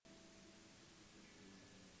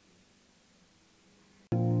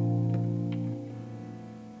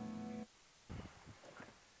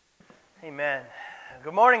Amen.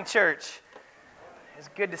 Good morning, church. It's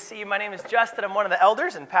good to see you. My name is Justin. I'm one of the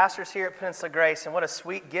elders and pastors here at Peninsula Grace, and what a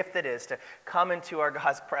sweet gift it is to come into our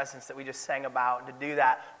God's presence that we just sang about, and to do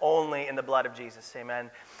that only in the blood of Jesus. Amen.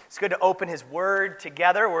 It's good to open His Word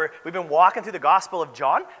together. We've been walking through the Gospel of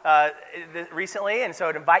John recently, and so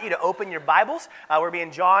I'd invite you to open your Bibles. We're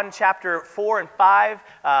in John chapter 4 and 5,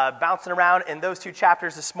 bouncing around in those two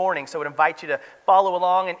chapters this morning, so I would invite you to follow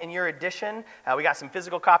along in your edition. We got some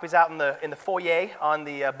physical copies out in the foyer on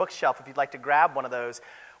the bookshelf if you'd like to grab one of those. I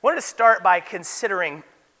wanted to start by considering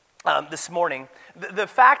this morning the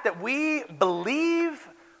fact that we believe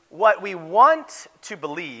what we want to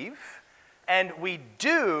believe, and we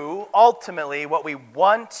do ultimately what we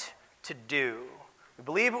want to do. We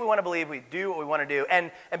believe what we want to believe, we do what we want to do, and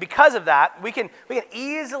because of that, we can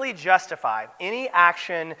easily justify any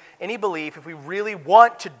action, any belief, if we really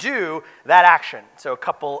want to do that action. So a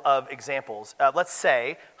couple of examples. Let's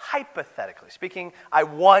say, hypothetically speaking, I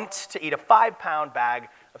want to eat a 5-pound bag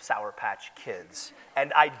of Sour Patch Kids,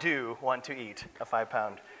 and I do want to eat a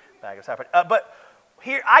 5-pound bag of Sour Patch. But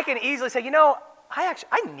here, I can easily say,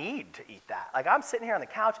 I need to eat that. Like, I'm sitting here on the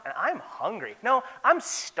couch, and I'm hungry. No, I'm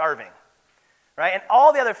starving. Right? And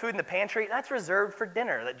all the other food in the pantry, that's reserved for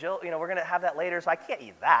dinner. That Jill, we're going to have that later, so I can't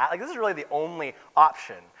eat that. Like, this is really the only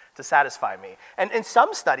option to satisfy me. And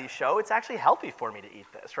some studies show it's actually healthy for me to eat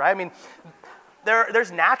this, right? I mean,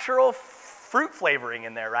 there's natural fruit flavoring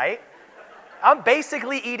in there, right? I'm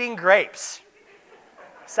basically eating grapes.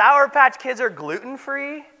 Sour Patch Kids are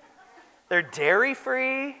gluten-free. They're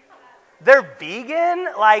dairy-free. They're vegan.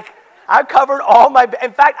 Like, I've covered all my...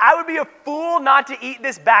 In fact, I would be a fool not to eat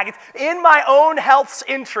this bag. It's in my own health's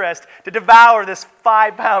interest to devour this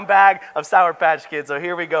 5-pound bag of Sour Patch Kids. So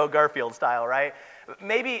here we go, Garfield style, right?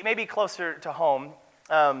 Maybe closer to home.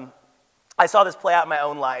 I saw this play out in my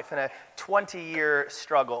own life in a 20-year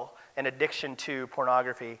struggle and addiction to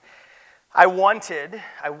pornography. I wanted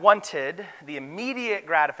the immediate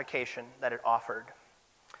gratification that it offered.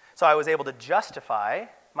 So I was able to justify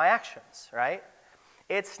my actions, right?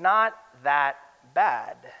 It's not that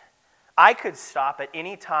bad. I could stop at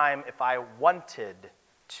any time if I wanted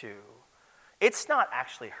to. It's not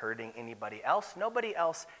actually hurting anybody else. Nobody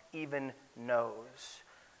else even knows.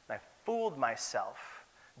 And I fooled myself,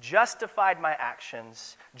 justified my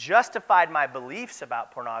actions, justified my beliefs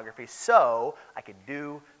about pornography so I could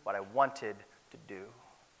do what I wanted to do.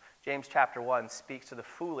 James chapter 1 speaks to the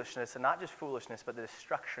foolishness, and not just foolishness, but the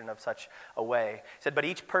destruction of such a way. He said, but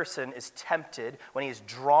each person is tempted when he is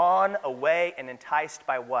drawn away and enticed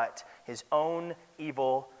by what? His own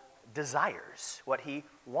evil desires, what he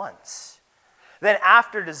wants. Then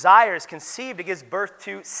after desire is conceived, it gives birth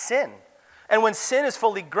to sin. And when sin is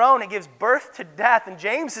fully grown, it gives birth to death. And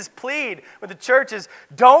James's plea with the church is,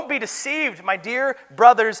 don't be deceived, my dear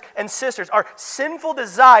brothers and sisters. Our sinful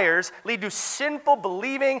desires lead to sinful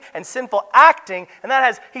believing and sinful acting. And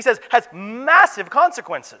that has massive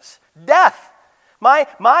consequences. Death. My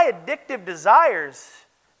addictive desires,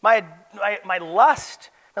 my lust,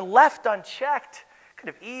 and left unchecked, could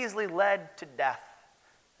have easily led to death.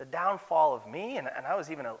 The downfall of me, and I was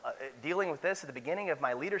even dealing with this at the beginning of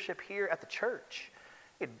my leadership here at the church.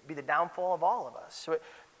 It'd be the downfall of all of us. So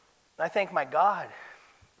I thank my God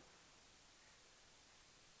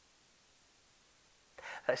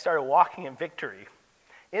that I started walking in victory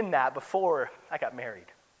in that before I got married.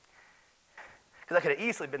 Because that could have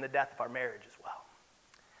easily been the death of our marriage as well.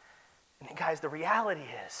 And guys, the reality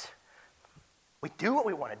is, we do what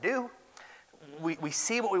we want to do. We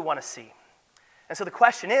see what we want to see. And so the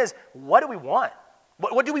question is, what do we want?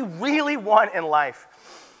 What do we really want in life?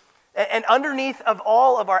 And underneath of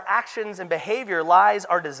all of our actions and behavior lies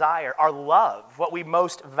our desire, our love, what we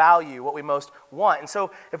most value, what we most want. And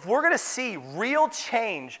so if we're going to see real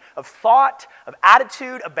change of thought, of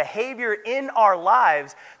attitude, of behavior in our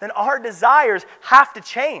lives, then our desires have to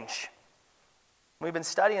change. We've been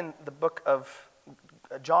studying the book of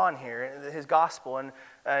John here, his gospel, and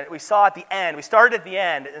we saw at the end, we started at the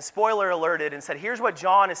end, and spoiler alerted, and said, here's what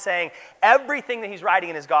John is saying. Everything that he's writing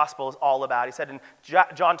in his gospel is all about. He said in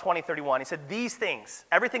John 20:31, he said, these things,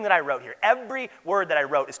 everything that I wrote here, every word that I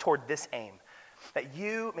wrote is toward this aim, that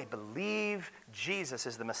you may believe Jesus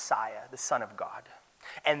is the Messiah, the Son of God.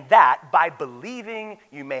 And that by believing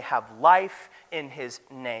you may have life in his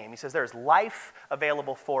name. He says there's life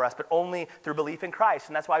available for us, but only through belief in Christ.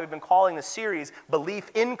 And that's why we've been calling the series Belief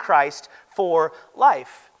in Christ for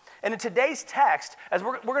Life. And in today's text, as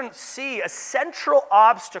we're going to see a central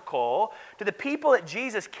obstacle to the people that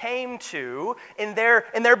Jesus came to in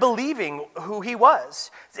their believing who he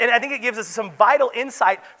was. And I think it gives us some vital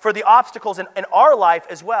insight for the obstacles in our life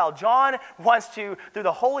as well. John wants to, through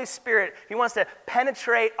the Holy Spirit, he wants to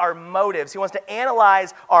penetrate our motives. He wants to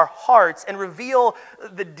analyze our hearts and reveal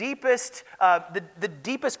the deepest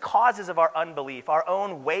causes of our unbelief, our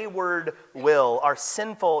own wayward will, our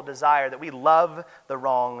sinful desire that we love the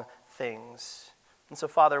wrong things. And so,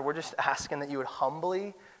 Father, we're just asking that you would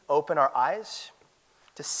humbly open our eyes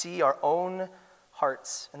to see our own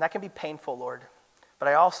hearts. And that can be painful, Lord. But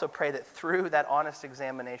I also pray that through that honest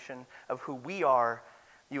examination of who we are,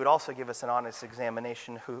 you would also give us an honest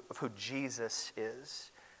examination of who Jesus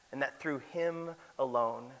is. And that through him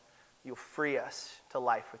alone, you'll free us to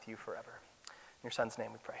life with you forever. In your Son's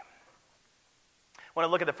name we pray. I want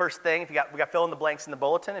to look at the first thing. We got fill in the blanks in the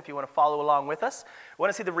bulletin if you want to follow along with us. We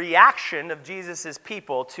want to see the reaction of Jesus'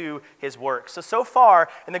 people to his work. So far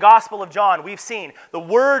in the Gospel of John, we've seen the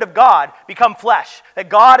Word of God become flesh, that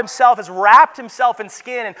God himself has wrapped himself in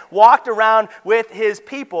skin and walked around with his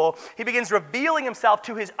people. He begins revealing himself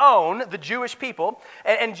to his own, the Jewish people,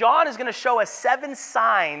 and John is going to show us 7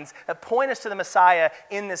 signs that point us to the Messiah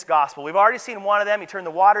in this Gospel. We've already seen one of them. He turned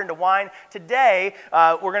the water into wine. Today,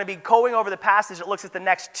 we're going to be going over the passage that looks at the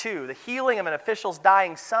next 2, the healing of an official's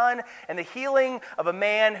dying son and the healing of a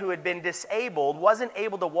man who had been disabled, wasn't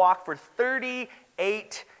able to walk for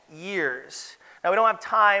 38 years. Now, we don't have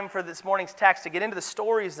time for this morning's text to get into the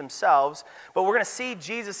stories themselves, but we're going to see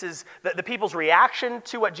the people's reaction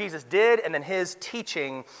to what Jesus did and then his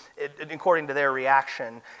teaching according to their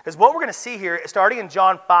reaction. Because what we're going to see here, starting in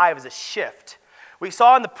John 5, is a shift. We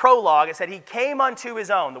saw in the prologue, it said he came unto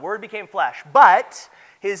his own, the Word became flesh, but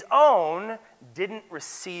his own didn't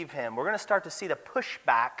receive him. We're going to start to see the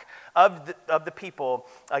pushback of the people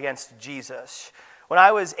against Jesus. When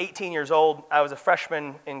I was 18 years old, I was a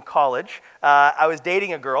freshman in college. I was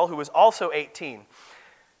dating a girl who was also 18.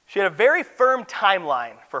 She had a very firm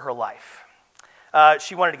timeline for her life.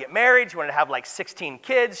 She wanted to get married. She wanted to have like 16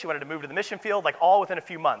 kids. She wanted to move to the mission field, like all within a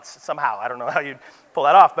few months somehow. I don't know how you'd pull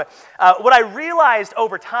that off. But what I realized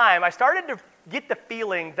over time, I started to get the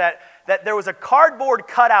feeling that there was a cardboard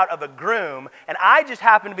cutout of a groom, and I just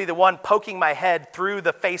happened to be the one poking my head through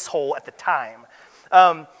the face hole at the time.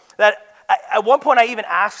 At one point I even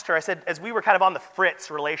asked her, I said, as we were kind of on the fritz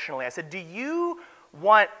relationally, I said, do you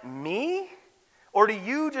want me, or do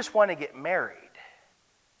you just want to get married?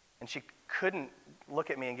 And she couldn't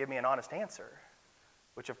look at me and give me an honest answer,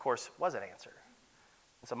 which of course was an answer.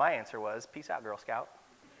 And so my answer was, peace out, Girl Scout.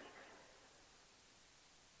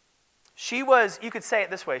 She was, you could say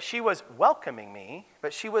it this way, she was welcoming me,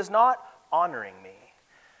 but she was not honoring me.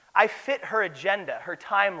 I fit her agenda, her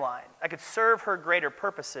timeline. I could serve her greater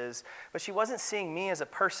purposes, but she wasn't seeing me as a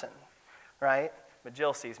person, right? But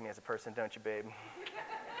Jill sees me as a person, don't you, babe?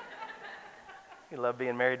 You love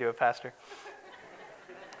being married to a pastor.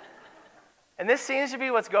 And this seems to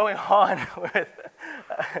be what's going on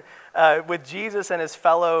with Jesus and his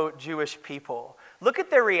fellow Jewish people. Look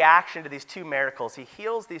at their reaction to these 2 miracles. He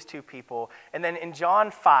heals these 2 people. And then in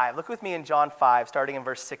John 5, look with me in John 5, starting in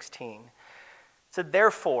verse 16. It said,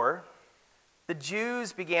 therefore, the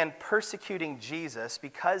Jews began persecuting Jesus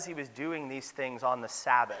because he was doing these things on the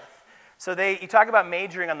Sabbath. So you talk about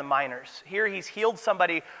majoring on the minors. Here he's healed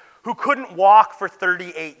somebody who couldn't walk for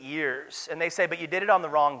 38 years. And they say, but you did it on the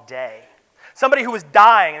wrong day. Somebody who was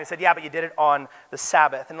dying, and they said, yeah, but you did it on the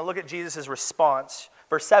Sabbath. And look at Jesus' response.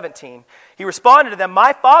 Verse 17, he responded to them,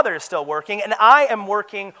 my Father is still working, and I am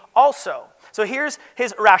working also. So here's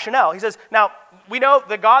his rationale. He says, now, we know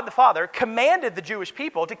that God the Father commanded the Jewish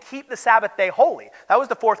people to keep the Sabbath day holy. That was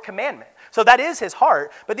the 4th commandment. So that is his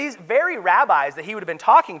heart. But these very rabbis that he would have been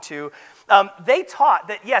talking to, they taught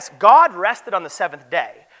that, yes, God rested on the 7th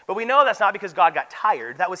day. But we know that's not because God got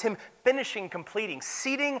tired. That was him finishing, completing,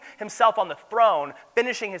 seating himself on the throne,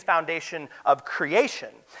 finishing his foundation of creation.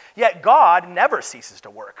 Yet God never ceases to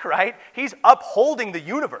work, right? He's upholding the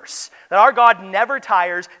universe. That our God never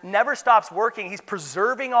tires, never stops working. He's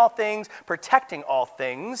preserving all things, protecting all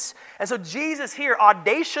things. And so Jesus here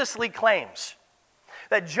audaciously claims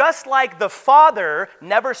that just like the Father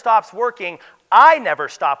never stops working, I never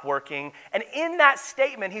stop working. And in that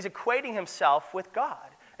statement, he's equating himself with God.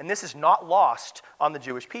 And this is not lost on the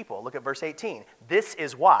Jewish people. Look at verse 18. This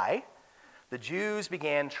is why the Jews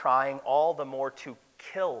began trying all the more to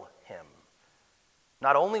kill him.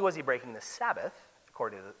 Not only was he breaking the Sabbath,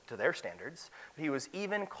 according to their standards, but he was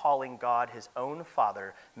even calling God his own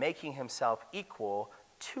Father, making himself equal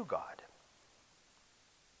to God.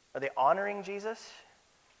 Are they honoring Jesus?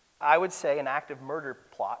 I would say an active murder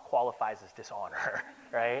plot qualifies as dishonor,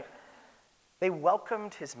 right? They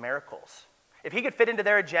welcomed his miracles. If he could fit into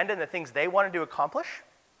their agenda and the things they wanted to accomplish,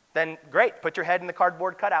 then great, put your head in the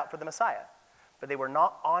cardboard cutout for the Messiah. But they were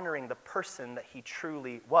not honoring the person that he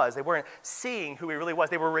truly was. They weren't seeing who he really was.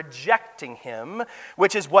 They were rejecting him,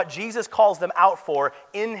 which is what Jesus calls them out for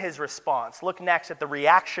in his response. Look next at the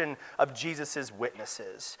reaction of Jesus'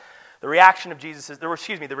 witnesses. The rejection of Jesus'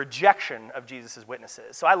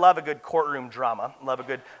 witnesses. So I love a good courtroom drama. I love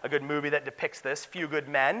a good movie that depicts this. Few Good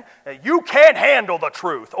Men. You can't handle the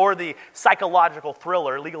truth. Or the psychological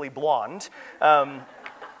thriller, Legally Blonde.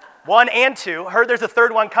 1 and 2. Heard there's a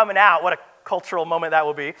third one coming out. What a cultural moment that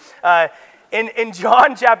will be. In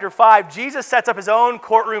John chapter 5, Jesus sets up his own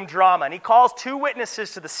courtroom drama, and he calls 2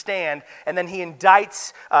 witnesses to the stand, and then he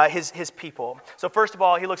indicts his people. So first of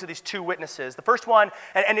all, he looks at these 2 witnesses. The first one,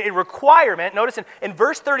 and a requirement, notice in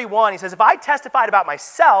verse 31, he says, if I testified about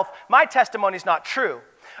myself, my testimony is not true.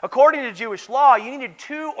 According to Jewish law, you needed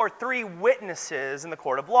 2 or 3 witnesses in the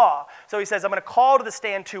court of law. So he says, I'm going to call to the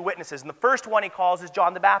stand 2 witnesses. And the first one he calls is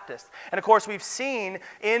John the Baptist. And of course, we've seen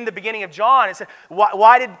in the beginning of John, it said,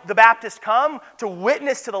 why did the Baptist come? To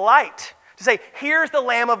witness to the light. To say, here's the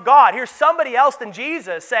Lamb of God. Here's somebody else than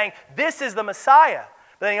Jesus saying, this is the Messiah.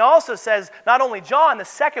 But then he also says, not only John, the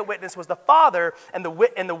second witness was the Father and the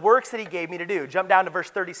works that he gave me to do. Jump down to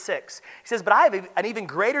verse 36. He says, but I have an even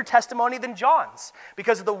greater testimony than John's,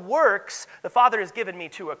 because of the works the Father has given me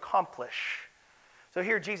to accomplish. So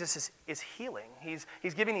here Jesus is healing. He's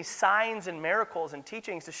giving these signs and miracles and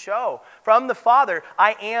teachings to show from the Father,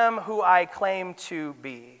 I am who I claim to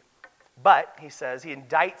be. But, he says, he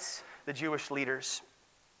indicts the Jewish leaders.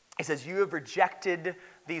 He says, you have rejected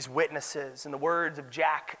these witnesses. In the words of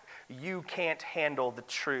Jack, you can't handle the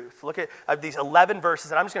truth. Look at these 11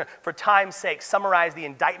 verses, and I'm just going to, for time's sake, summarize the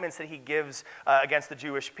indictments that he gives against the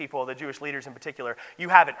Jewish people, the Jewish leaders in particular. You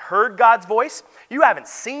haven't heard God's voice. You haven't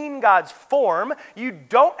seen God's form. You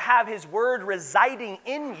don't have his word residing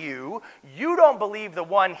in you. You don't believe the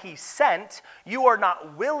one he sent. You are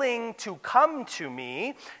not willing to come to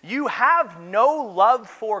me. You have no love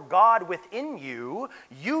for God within you.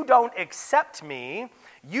 You don't accept me.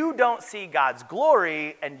 You don't see God's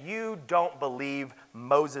glory, and you don't believe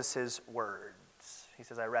Moses' words. He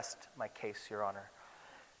says, I rest my case, Your Honor.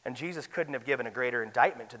 And Jesus couldn't have given a greater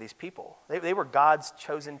indictment to these people. They were God's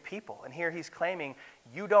chosen people. And here he's claiming,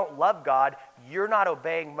 you don't love God, you're not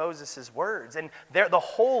obeying Moses' words. And the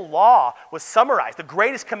whole law was summarized. The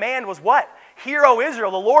greatest command was what? Hear, O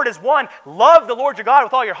Israel, the Lord is one. Love the Lord your God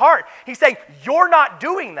with all your heart. He's saying, you're not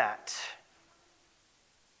doing that.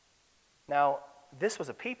 Now, this was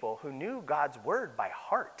a people who knew God's word by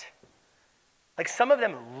heart. Like some of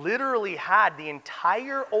them literally had the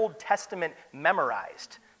entire Old Testament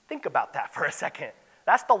memorized. Think about that for a second.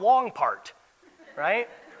 That's the long part, right?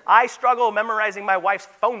 I struggle memorizing my wife's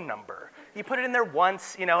phone number. You put it in there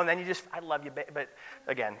once, and then you just, I love you, but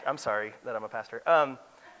again, I'm sorry that I'm a pastor.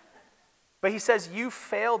 But he says, you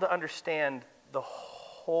fail to understand the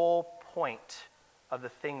whole point of the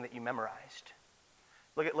thing that you memorized.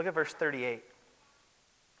 Look at verse 38.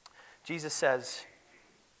 Jesus says,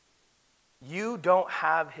 you don't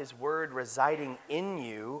have his word residing in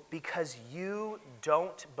you because you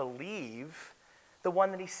don't believe the one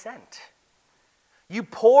that he sent. You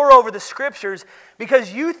pore over the scriptures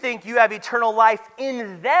because you think you have eternal life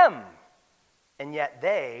in them, and yet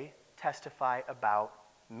they testify about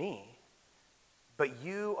me. But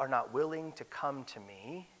you are not willing to come to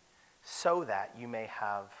me so that you may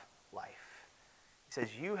have life. He says,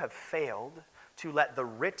 you have failed to let the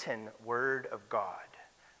written word of God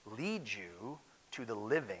lead you to the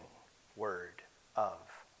living word of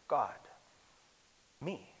God.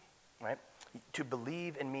 Me, right? To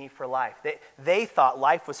believe in me for life. They thought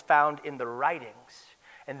life was found in the writings.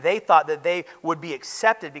 And they thought that they would be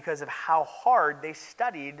accepted because of how hard they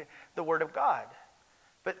studied the word of God.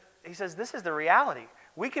 But he says, this is the reality.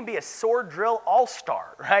 We can be a sword drill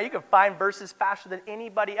all-star, right? You can find verses faster than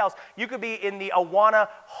anybody else. You could be in the Awana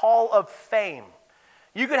Hall of Fame.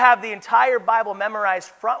 You could have the entire Bible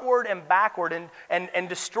memorized frontward and backward and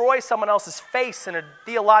destroy someone else's face in a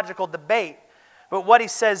theological debate. But what he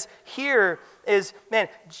says here is, man,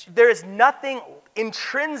 there is nothing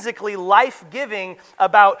intrinsically life-giving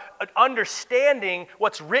about understanding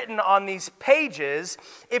what's written on these pages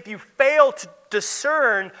if you fail to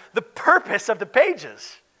discern the purpose of the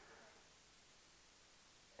pages.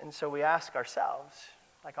 And so we ask ourselves,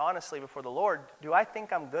 like honestly before the Lord, do I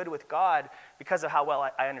think I'm good with God because of how well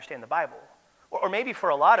I understand the Bible? Or maybe for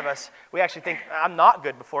a lot of us, we actually think I'm not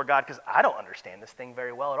good before God because I don't understand this thing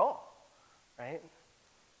very well at all, right?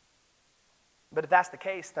 But if that's the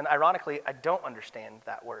case, then ironically, I don't understand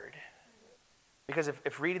that word. Because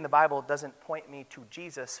if reading the Bible doesn't point me to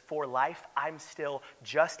Jesus for life, I'm still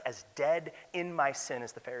just as dead in my sin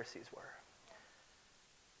as the Pharisees were.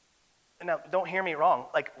 Now, don't hear me wrong.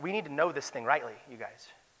 Like, we need to know this thing rightly, you guys.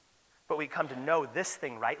 But we come to know this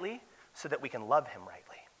thing rightly so that we can love him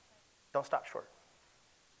rightly. Don't stop short.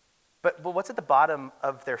 But what's at the bottom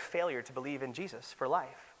of their failure to believe in Jesus for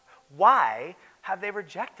life? Why have they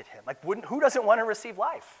rejected him? Like, who doesn't want to receive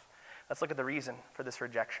life? Let's look at the reason for this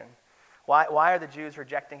rejection. Why are the Jews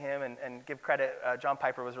rejecting him? And give credit, John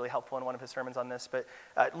Piper was really helpful in one of his sermons on this. But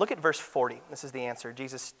look at verse 40. This is the answer.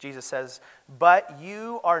 Jesus says, "But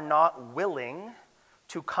you are not willing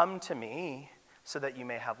to come to me so that you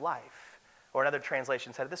may have life." Or another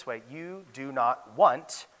translation said it this way, "You do not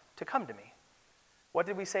want to come to me." What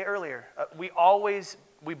did we say earlier?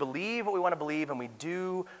 We believe what we want to believe, and we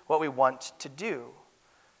do what we want to do.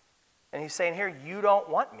 And he's saying here, you don't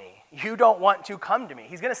want me. You don't want to come to me.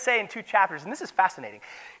 He's going to say in 2 chapters, and this is fascinating.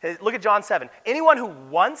 Look at John 7. Anyone who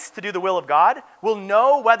wants to do the will of God will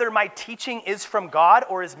know whether my teaching is from God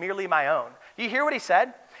or is merely my own. Do you hear what he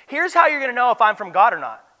said? Here's how you're going to know if I'm from God or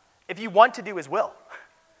not. If you want to do his will.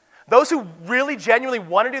 Those who really genuinely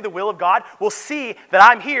want to do the will of God will see that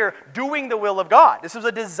I'm here doing the will of God. This was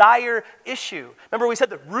a desire issue. Remember we said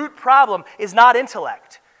the root problem is not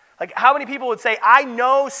intellect. Like, how many people would say, I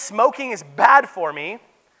know smoking is bad for me,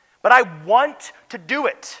 but I want to do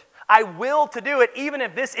it. I will to do it, even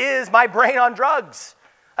if this is my brain on drugs.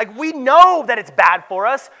 Like, we know that it's bad for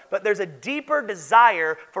us, but there's a deeper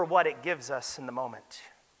desire for what it gives us in the moment.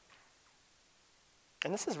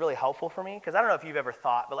 And this is really helpful for me, because I don't know if you've ever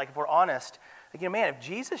thought, but like, if we're honest, like, man, if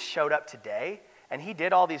Jesus showed up today and he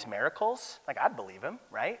did all these miracles, like, I'd believe him,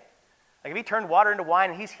 right? Like, if he turned water into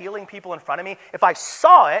wine and he's healing people in front of me, if I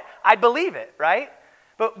saw it, I'd believe it, right?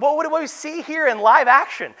 But what do we see here in live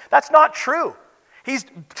action? That's not true. He's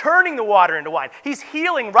turning the water into wine. He's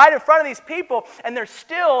healing right in front of these people, and they're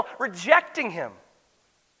still rejecting him.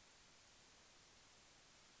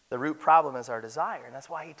 The root problem is our desire, and that's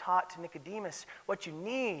why he taught to Nicodemus, what you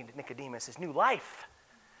need, Nicodemus, is new life.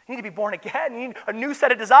 You need to be born again. You need a new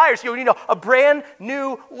set of desires. You need a brand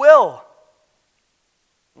new will.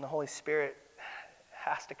 And the Holy Spirit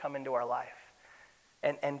has to come into our life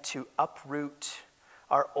and to uproot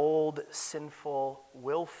our old, sinful,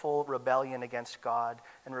 willful rebellion against God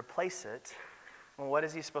and replace it. Well, what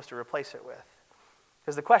is he supposed to replace it with?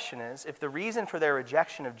 Because the question is, if the reason for their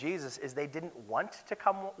rejection of Jesus is they didn't want to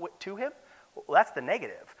come to him, well, that's the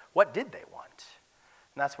negative. What did they want?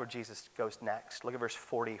 And that's where Jesus goes next. Look at verse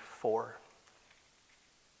 44.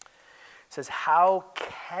 It says, "How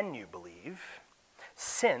can you believe,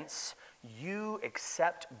 since you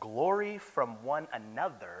accept glory from one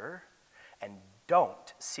another and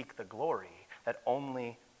don't seek the glory that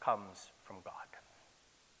only comes from God?"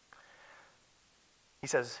 He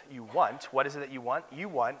says, what is it that you want? You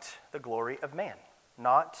want the glory of man,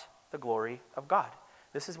 not the glory of God.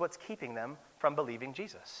 This is what's keeping them from believing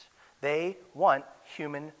Jesus. They want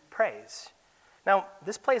human praise. Now,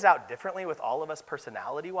 this plays out differently with all of us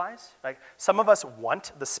personality-wise. Like, some of us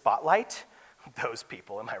want the spotlight. Those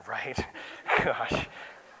people, am I right? Gosh.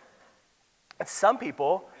 And some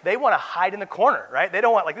people, they want to hide in the corner, right? They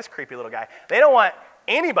don't want, like this creepy little guy, they don't want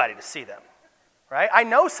anybody to see them, right? I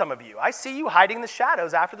know some of you. I see you hiding in the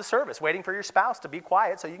shadows after the service, waiting for your spouse to be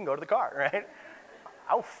quiet so you can go to the car, right?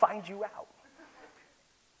 I'll find you out.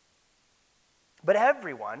 But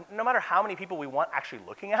everyone, no matter how many people we want actually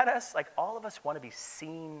looking at us, like, all of us want to be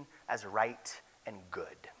seen as right and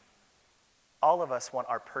good. All of us want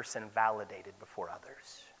our person validated before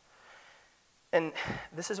others. And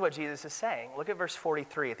this is what Jesus is saying. Look at verse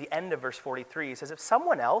 43. At the end of verse 43, he says, if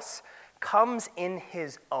someone else comes in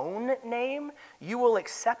his own name, you will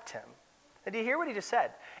accept him. And do you hear what he just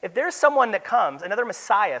said? If there's someone that comes, another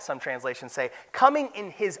Messiah, some translations say, coming in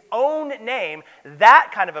his own name, that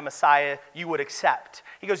kind of a Messiah you would accept.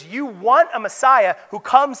 He goes, you want a Messiah who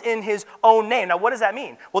comes in his own name. Now, what does that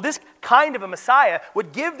mean? Well, this kind of a Messiah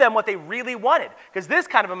would give them what they really wanted, because this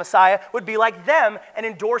kind of a Messiah would be like them and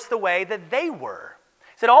endorse the way that they were.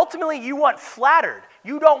 He said, ultimately, you want flattered.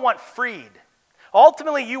 You don't want freed.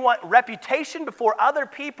 Ultimately, you want reputation before other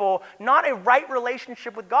people, not a right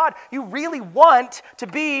relationship with God. You really want to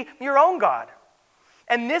be your own God.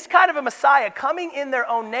 And this kind of a Messiah coming in their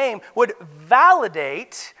own name would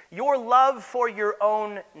validate your love for your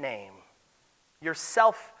own name, your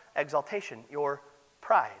self-exaltation, your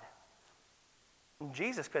pride. And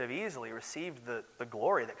Jesus could have easily received the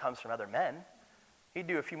glory that comes from other men. He'd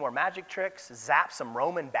do a few more magic tricks, zap some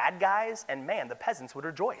Roman bad guys, and man, the peasants would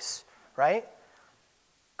rejoice, right?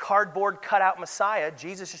 cardboard cutout Messiah.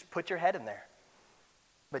 Jesus, just put your head in there.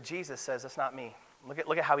 But Jesus says, that's not me.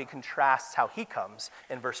 Look at how he contrasts how he comes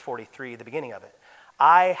in verse 43, the beginning of it.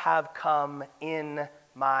 I have come in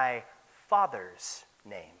my Father's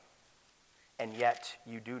name, and yet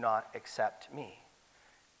you do not accept me.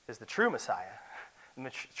 Because the true Messiah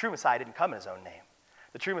didn't come in his own name.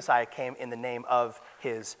 The true Messiah came in the name of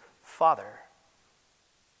his Father.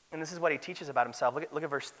 And this is what he teaches about himself. Look at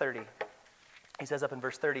verse 30. He says up in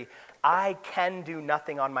verse 30, I can do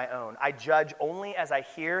nothing on my own. I judge only as I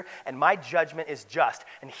hear, and my judgment is just.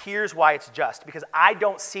 And here's why it's just. Because I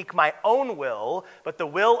don't seek my own will, but the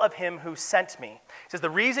will of him who sent me. He says, the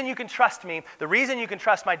reason you can trust me, the reason you can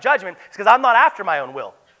trust my judgment, is because I'm not after my own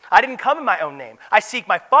will. I didn't come in my own name. I seek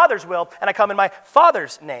my Father's will, and I come in my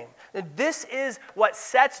Father's name. And this is what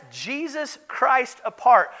sets Jesus Christ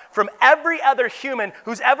apart from every other human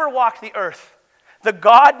who's ever walked the earth. The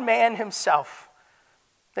God-man himself.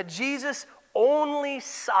 That Jesus only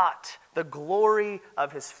sought the glory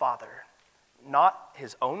of his Father, not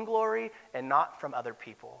his own glory and not from other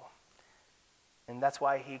people. And that's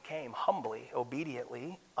why he came humbly,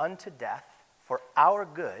 obediently, unto death for our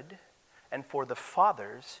good and for the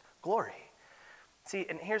Father's glory. See,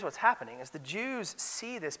 and here's what's happening, is the Jews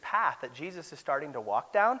see this path that Jesus is starting to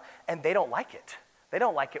walk down, and they don't like it. They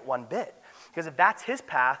don't like it one bit. Because if that's his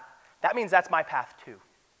path, that means that's my path too.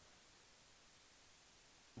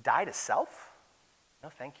 Die to self? No,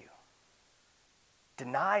 thank you.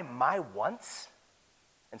 Deny my wants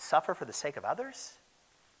and suffer for the sake of others?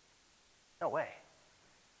 No way.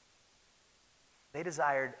 They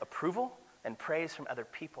desired approval and praise from other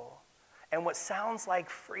people. And what sounds like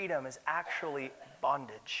freedom is actually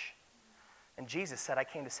bondage. And Jesus said, I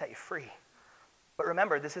came to set you free. But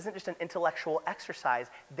remember, this isn't just an intellectual exercise.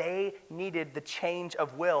 They needed the change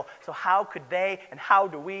of will. So how could they and how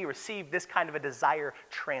do we receive this kind of a desire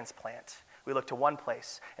transplant? We look to one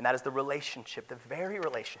place, and that is the relationship, the very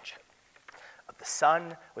relationship of the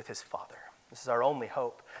Son with his Father. This is our only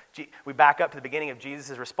hope. We back up to the beginning of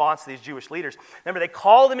Jesus' response to these Jewish leaders. Remember, they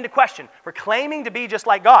called him into question for claiming to be just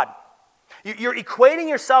like God. You're equating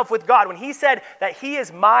yourself with God. When he said that he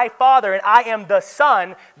is my Father and I am the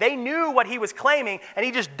Son, they knew what he was claiming, and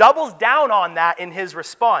he just doubles down on that in his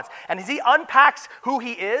response. And as he unpacks who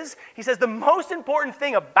he is, he says, the most important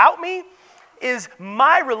thing about me is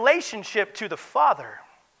my relationship to the Father.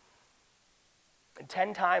 And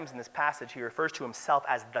 10 times in this passage, he refers to himself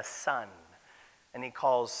as the Son, and he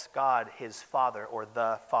calls God his Father, or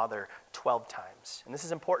the Father, 12 times. And this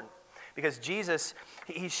is important. Because Jesus,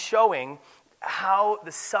 he's showing how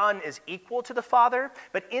the Son is equal to the Father,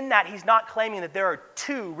 but in that he's not claiming that there are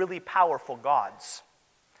two really powerful gods.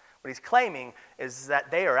 What he's claiming is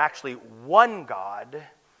that they are actually one God,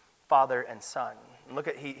 Father and Son. And look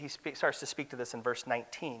at, he starts to speak to this in verse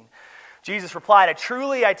 19. Jesus replied,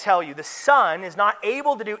 truly I tell you, the Son is not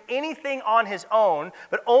able to do anything on his own,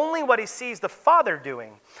 but only what he sees the Father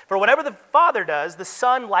doing. For whatever the Father does, the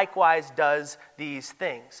Son likewise does these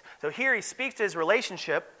things. So here he speaks to his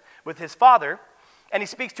relationship with his Father, and he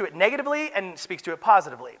speaks to it negatively and speaks to it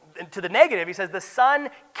positively. And to the negative, he says the Son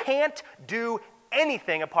can't do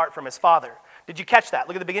anything apart from his Father. Did you catch that?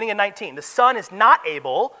 Look at the beginning of 19. The Son is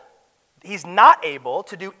he's not able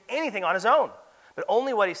to do anything on his own, but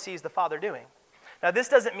only what he sees the Father doing. Now, this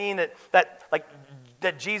doesn't mean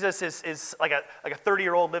that Jesus is like a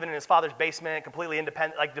 30-year-old living in his father's basement, completely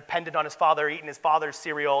independent, like dependent on his father, eating his father's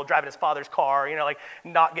cereal, driving his father's car, like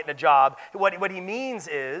not getting a job. What he means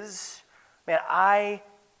is, man, I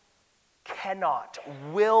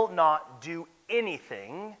will not do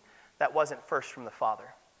anything that wasn't first from the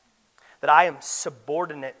Father. That I am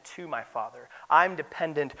subordinate to my Father. I'm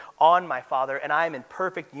dependent on my Father, and I am in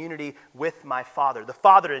perfect unity with my Father. The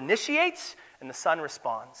Father initiates, and the Son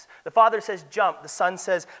responds. The Father says jump, the Son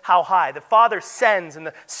says how high. The Father sends, and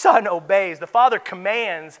the Son obeys. The Father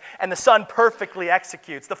commands, and the Son perfectly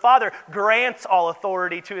executes. The Father grants all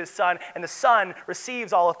authority to his Son, and the Son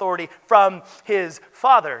receives all authority from his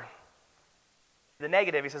Father. The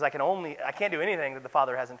negative, he says, I can't do anything that the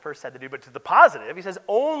Father hasn't first said to do. But to the positive, he says,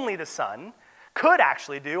 only the Son could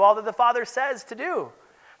actually do all that the Father says to do.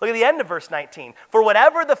 Look at the end of verse 19. For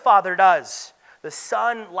whatever the Father does, the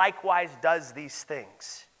Son likewise does these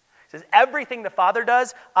things. He says, everything the Father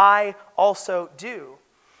does, I also do.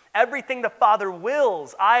 Everything the Father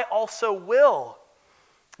wills, I also will.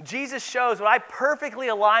 Jesus shows when I perfectly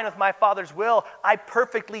align with my Father's will, I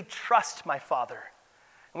perfectly trust my Father.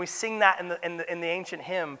 And we sing that in the ancient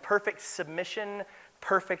hymn, perfect submission,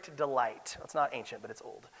 perfect delight. Well, it's not ancient, but it's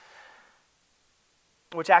old.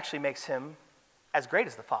 Which actually makes him as great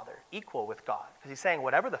as the Father, equal with God. Because he's saying,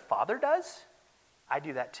 whatever the Father does, I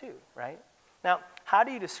do that too, right? Now, how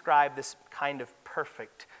do you describe this kind of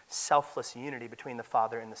perfect, selfless unity between the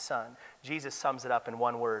Father and the Son? Jesus sums it up in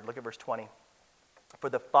one word. Look at verse 20. For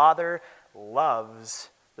the Father loves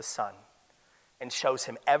the Son and shows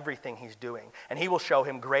him everything he's doing. And he will show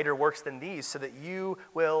him greater works than these so that you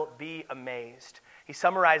will be amazed. He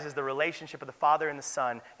summarizes the relationship of the Father and the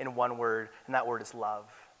Son in one word, and that word is love.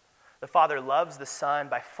 The Father loves the Son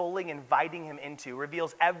by fully inviting him into,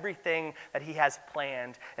 reveals everything that he has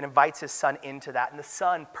planned, and invites his Son into that. And the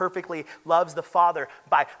Son perfectly loves the Father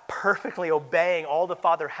by perfectly obeying all the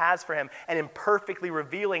Father has for him and imperfectly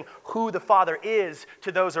revealing who the Father is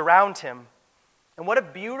to those around him. And what a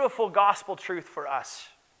beautiful gospel truth for us,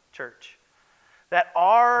 church. That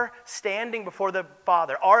our standing before the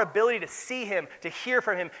Father, our ability to see him, to hear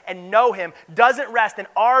from him, and know him doesn't rest in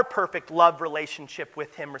our perfect love relationship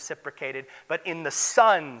with him reciprocated, but in the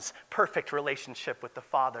Son's perfect relationship with the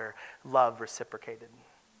Father, love reciprocated.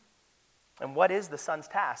 And what is the Son's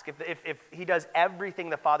task? If he does everything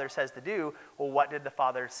the Father says to do, well, what did the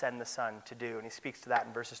Father send the Son to do? And he speaks to that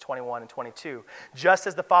in verses 21 and 22. Just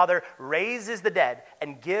as the Father raises the dead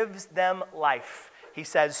and gives them life, he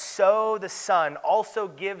says, so the Son also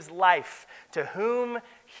gives life to whom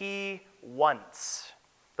he wants.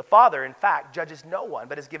 The Father, in fact, judges no one,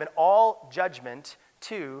 but has given all judgment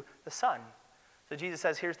to the Son. So Jesus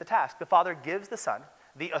says, here's the task. The Father gives the Son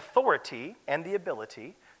the authority and the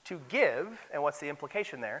ability to give, and what's the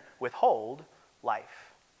implication there? Withhold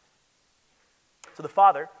life. So the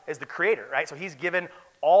Father is the creator, right? So he's given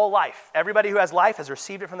all life. Everybody who has life has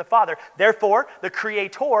received it from the Father. Therefore, the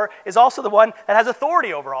Creator is also the one that has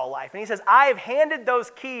authority over all life. And he says, I have handed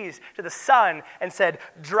those keys to the Son and said,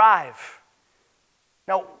 drive.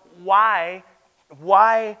 Now, why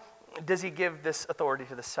does he give this authority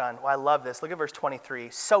to the Son? Well, I love this. Look at verse 23.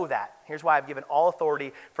 So that, here's why I've given all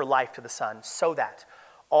authority for life to the Son, so that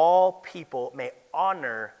all people may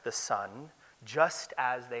honor the Son just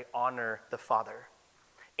as they honor the Father.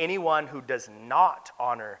 Anyone who does not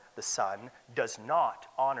honor the Son does not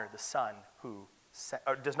honor the Son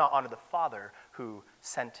or does not honor the Father who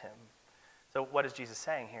sent him. So what is Jesus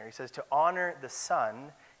saying here? He says to honor the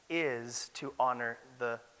Son is to honor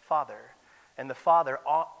the Father. And the Father,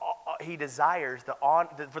 he desires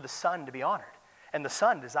for the Son to be honored. And the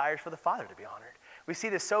Son desires for the Father to be honored. We see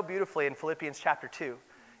this so beautifully in Philippians chapter 2.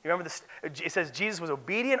 You remember this? It says Jesus was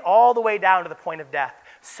obedient all the way down to the point of death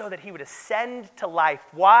so that he would ascend to life.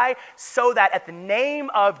 Why? So that at the name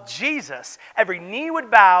of Jesus, every knee would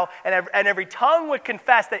bow and every tongue would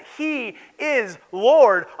confess that he is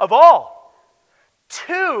Lord of all,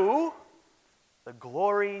 to the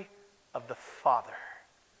glory of the Father.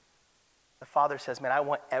 The Father says, man, I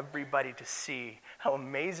want everybody to see how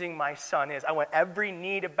amazing my Son is. I want every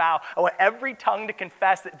knee to bow. I want every tongue to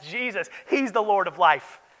confess that Jesus, he's the Lord of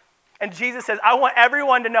life. And Jesus says, I want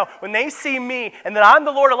everyone to know, when they see me and that I'm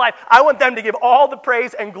the Lord of life, I want them to give all the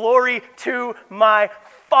praise and glory to my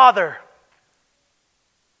Father.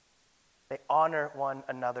 They honor one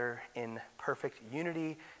another in perfect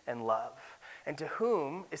unity and love. And to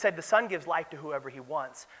whom, it said the Son gives life to whoever he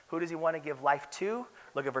wants. Who does he want to give life to?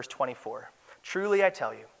 Look at verse 24. Truly I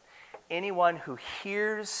tell you, anyone who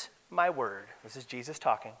hears my word, this is Jesus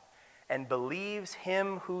talking, and believes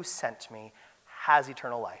him who sent me has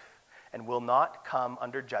eternal life and will not come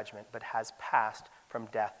under judgment, but has passed from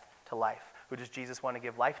death to life. Who does Jesus want to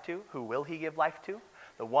give life to? Who will he give life to?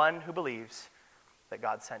 The one who believes that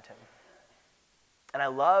God sent him. And I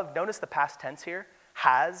love, notice the past tense here,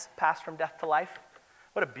 has passed from death to life.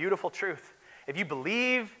 What a beautiful truth. If you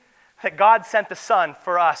believe that God sent the Son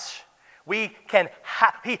for us, he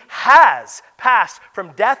has passed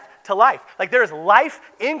from death to life. Like there is life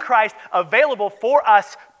in Christ available for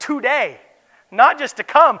us today. Not just to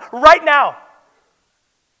come, right now.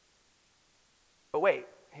 But wait,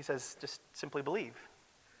 he says, just simply believe.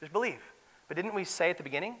 Just believe. But didn't we say at the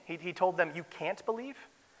beginning, he told them you can't believe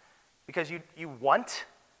because you want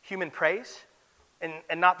human praise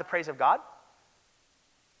and not the praise of God?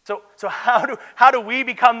 So how do we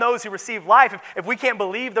become those who receive life if we can't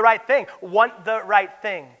believe the right thing, want the right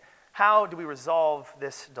thing? How do we resolve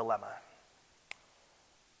this dilemma?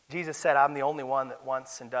 Jesus said, I'm the only one that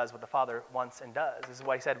wants and does what the Father wants and does. This is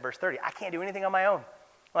what he said in verse 30. I can't do anything on my own.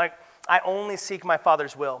 Like, I only seek my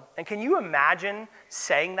Father's will. And can you imagine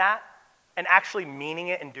saying that and actually meaning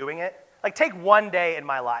it and doing it? Like, take one day in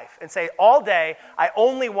my life and say, all day, I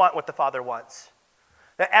only want what the Father wants.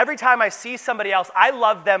 That every time I see somebody else, I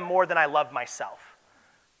love them more than I love myself.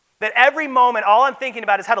 That every moment, all I'm thinking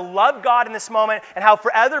about is how to love God in this moment and how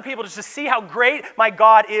for other people just to see how great my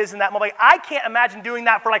God is in that moment. Like, I can't imagine doing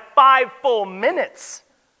that for like 5 full minutes.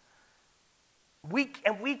 We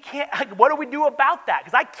can't, like, what do we do about that?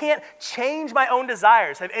 Because I can't change my own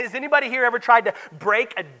desires. Has anybody here ever tried to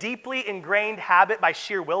break a deeply ingrained habit by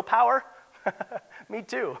sheer willpower? Me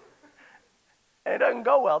too. And it doesn't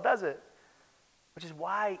go well, does it? Which is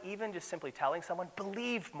why even just simply telling someone,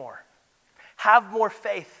 believe more, have more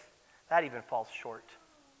faith, that even falls short.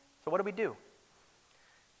 So what do we do?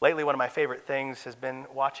 Lately, one of my favorite things has been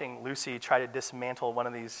watching Lucy try to dismantle one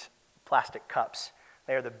of these plastic cups.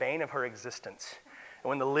 They are the bane of her existence. And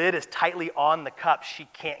when the lid is tightly on the cup, she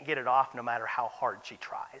can't get it off no matter how hard she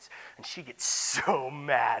tries. And she gets so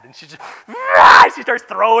mad. And she starts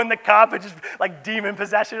throwing the cup and just like demon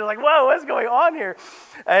possession. You're like, whoa, what's going on here?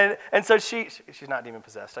 And so she's not demon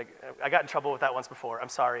possessed. I got in trouble with that once before. I'm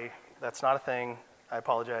sorry. That's not a thing. I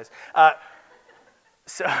apologize.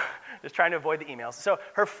 So just trying to avoid the emails. So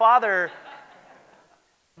her father,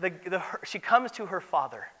 she comes to her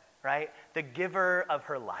father, right? The giver of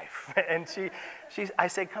her life. And I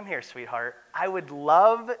say, come here, sweetheart. I would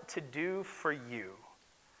love to do for you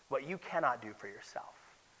what you cannot do for yourself.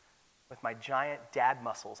 With my giant dad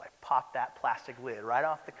muscles, I pop that plastic lid right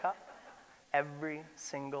off the cup every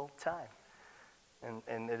single time.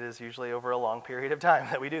 And it is usually over a long period of time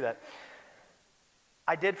that we do that.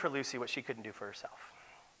 I did for Lucy what she couldn't do for herself.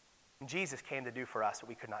 And Jesus came to do for us what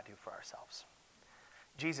we could not do for ourselves.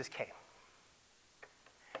 Jesus came.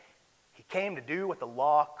 He came to do what the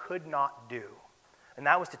law could not do. And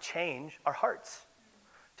that was to change our hearts,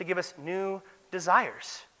 to give us new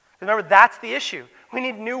desires. Remember, that's the issue. We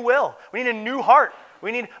need new will. We need a new heart.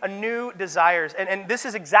 We need a new desires. And this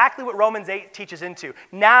is exactly what Romans 8 teaches into.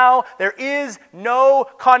 Now there is no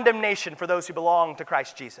condemnation for those who belong to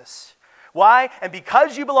Christ Jesus. Why? And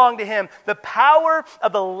because you belong to him, the power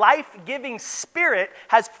of the life-giving Spirit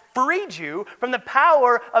has freed you from the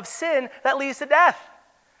power of sin that leads to death.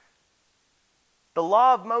 The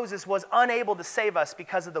law of Moses was unable to save us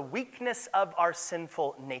because of the weakness of our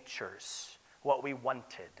sinful natures, what we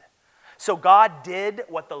wanted. So God did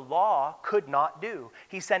what the law could not do.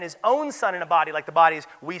 He sent his own son in a body like the bodies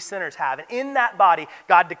we sinners have. And in that body,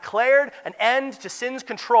 God declared an end to sin's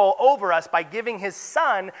control over us by giving his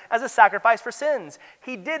son as a sacrifice for sins.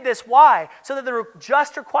 He did this, why? So that the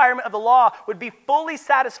just requirement of the law would be fully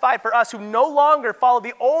satisfied for us who no longer follow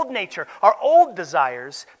the old nature, our old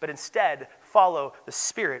desires, but instead follow the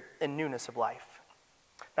Spirit and newness of life.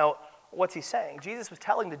 Now, what's he saying? Jesus was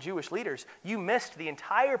telling the Jewish leaders, you missed the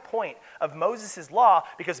entire point of Moses' law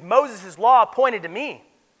because Moses' law pointed to me.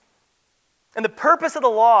 And the purpose of the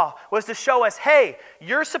law was to show us, hey,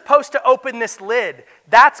 you're supposed to open this lid.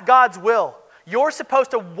 That's God's will. You're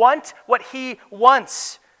supposed to want what he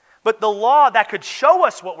wants. But the law that could show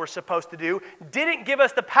us what we're supposed to do didn't give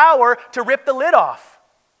us the power to rip the lid off.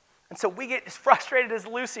 And so we get as frustrated as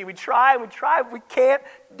Lucy. We try, we can't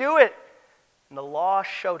do it. And the law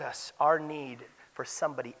showed us our need for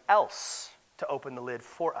somebody else to open the lid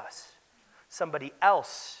for us. Somebody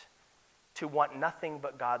else to want nothing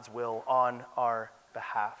but God's will on our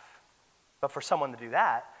behalf. But for someone to do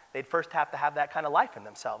that, they'd first have to have that kind of life in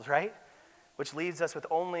themselves, right? Which leaves us with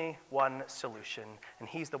only one solution, and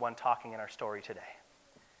he's the one talking in our story today.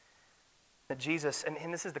 That Jesus,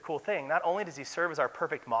 and this is the cool thing, not only does he serve as our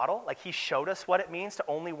perfect model, like he showed us what it means to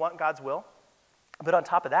only want God's will, but on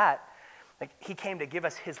top of that, like he came to give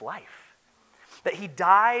us his life. That he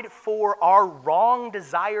died for our wrong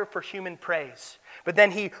desire for human praise. But then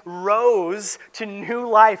he rose to new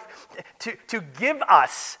life to give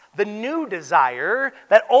us the new desire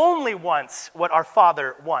that only wants what our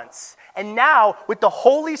Father wants. And now, with the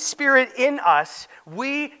Holy Spirit in us,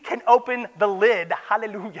 we can open the lid.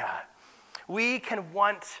 Hallelujah. We can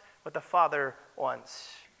want what the Father wants.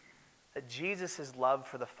 That Jesus' love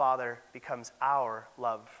for the Father becomes our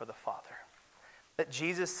love for the Father. That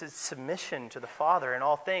Jesus' submission to the Father in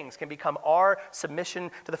all things can become our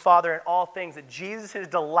submission to the Father in all things. That Jesus'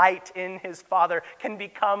 delight in his Father can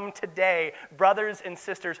become today, brothers and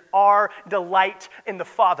sisters, our delight in the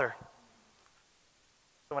Father.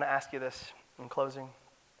 I want to ask you this in closing.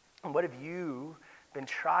 What have you been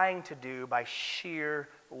trying to do by sheer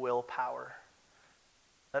willpower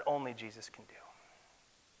that only Jesus can do?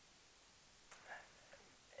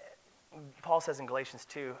 Paul says in Galatians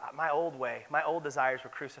 2, my old way, my old desires were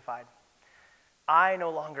crucified. I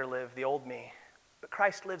no longer live the old me, but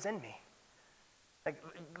Christ lives in me. Like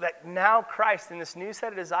that now Christ and this new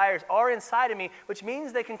set of desires are inside of me, which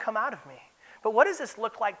means they can come out of me. But what does this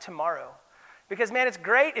look like tomorrow? Because man, it's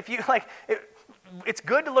great if you it's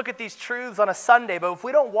good to look at these truths on a Sunday, but if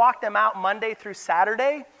we don't walk them out Monday through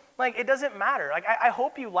Saturday, it doesn't matter. I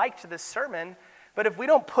hope you liked this sermon, but if we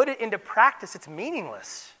don't put it into practice, it's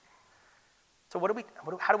meaningless. So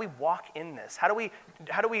how do we walk in this? How do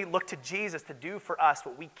we look to Jesus to do for us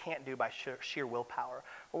what we can't do by sheer willpower?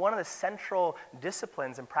 Well, one of the central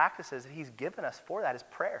disciplines and practices that he's given us for that is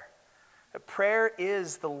prayer. Prayer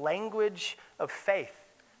is the language of faith.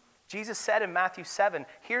 Jesus said in Matthew 7,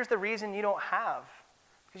 here's the reason you don't have,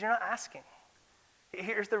 because you're not asking.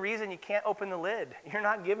 Here's the reason you can't open the lid. You're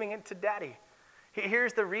not giving it to Daddy.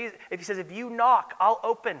 Here's the reason. If he says, if you knock, I'll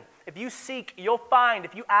open. If you seek, you'll find.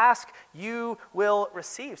 If you ask, you will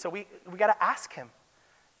receive. So we got to ask him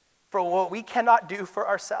for what we cannot do for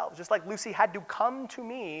ourselves. Just like Lucy had to come to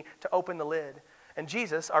me to open the lid. And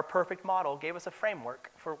Jesus, our perfect model, gave us a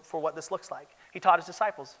framework for what this looks like. He taught his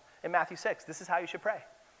disciples in Matthew 6, this is how you should pray.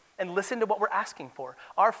 And listen to what we're asking for.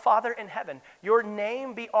 Our Father in heaven, your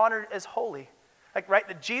name be honored as holy. Like, right,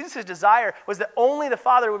 that Jesus' desire was that only the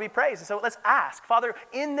Father would be praised. And so let's ask, Father,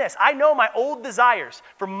 in this, I know my old desires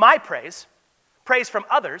for my praise from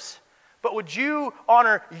others, but would you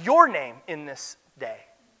honor your name in this day?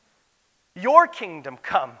 Your kingdom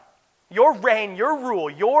come, your reign, your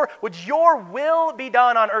rule, would your will be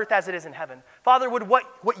done on earth as it is in heaven? Father, would what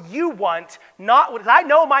you want, not what, I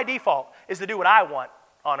know my default is to do what I want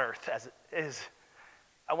on earth as it is.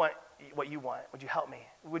 I want what you want. Would you help me?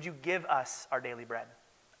 Would you give us our daily bread?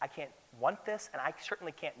 I can't want this, and I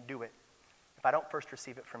certainly can't do it if I don't first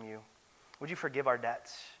receive it from you. Would you forgive our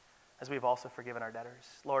debts as we've also forgiven our debtors?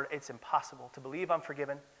 Lord, it's impossible to believe I'm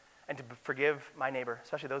forgiven and to forgive my neighbor,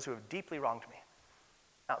 especially those who have deeply wronged me,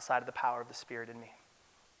 outside of the power of the Spirit in me.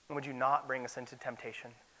 And would you not bring us into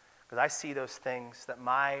temptation? Because I see those things that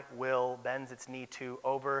my will bends its knee to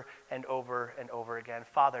over and over and over again.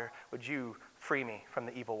 Father, would you free me from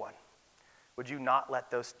the evil one? Would you not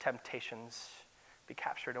let those temptations be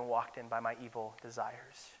captured and walked in by my evil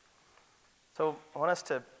desires? So I want us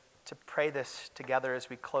to pray this together as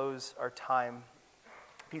we close our time.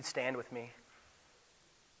 If you'd stand with me.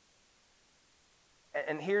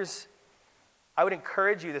 And I would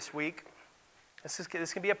encourage you this week,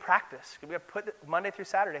 this can be a practice. It can be put Monday through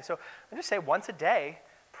Saturday. So I just say once a day,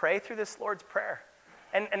 pray through this Lord's Prayer.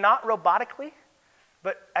 And not robotically,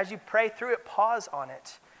 but as you pray through it, pause on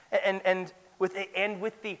it. And with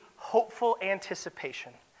the hopeful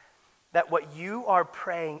anticipation that what you are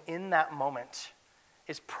praying in that moment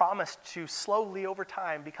is promised to slowly over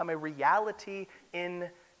time become a reality in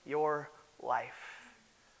your life.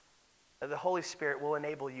 That the Holy Spirit will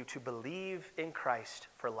enable you to believe in Christ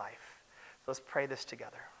for life. So let's pray this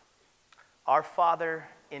together. Our Father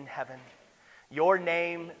in heaven, your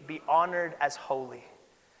name be honored as holy.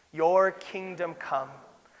 Your kingdom come.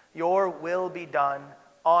 Your will be done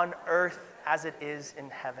on earth as it is in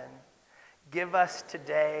heaven. Give us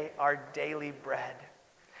today our daily bread.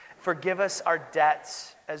 Forgive us our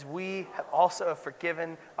debts as we have also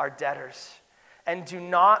forgiven our debtors. And do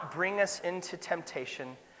not bring us into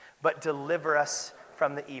temptation, but deliver us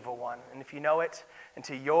from the evil one. And if you know it, and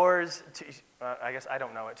to yours, I guess I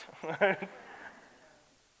don't know it.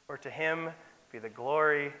 Or to him be the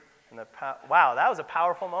glory and the power. Wow, that was a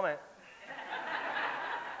powerful moment.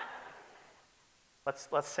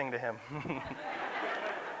 Let's sing to him.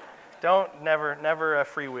 Never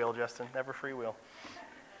freewheel, Justin. Never freewheel.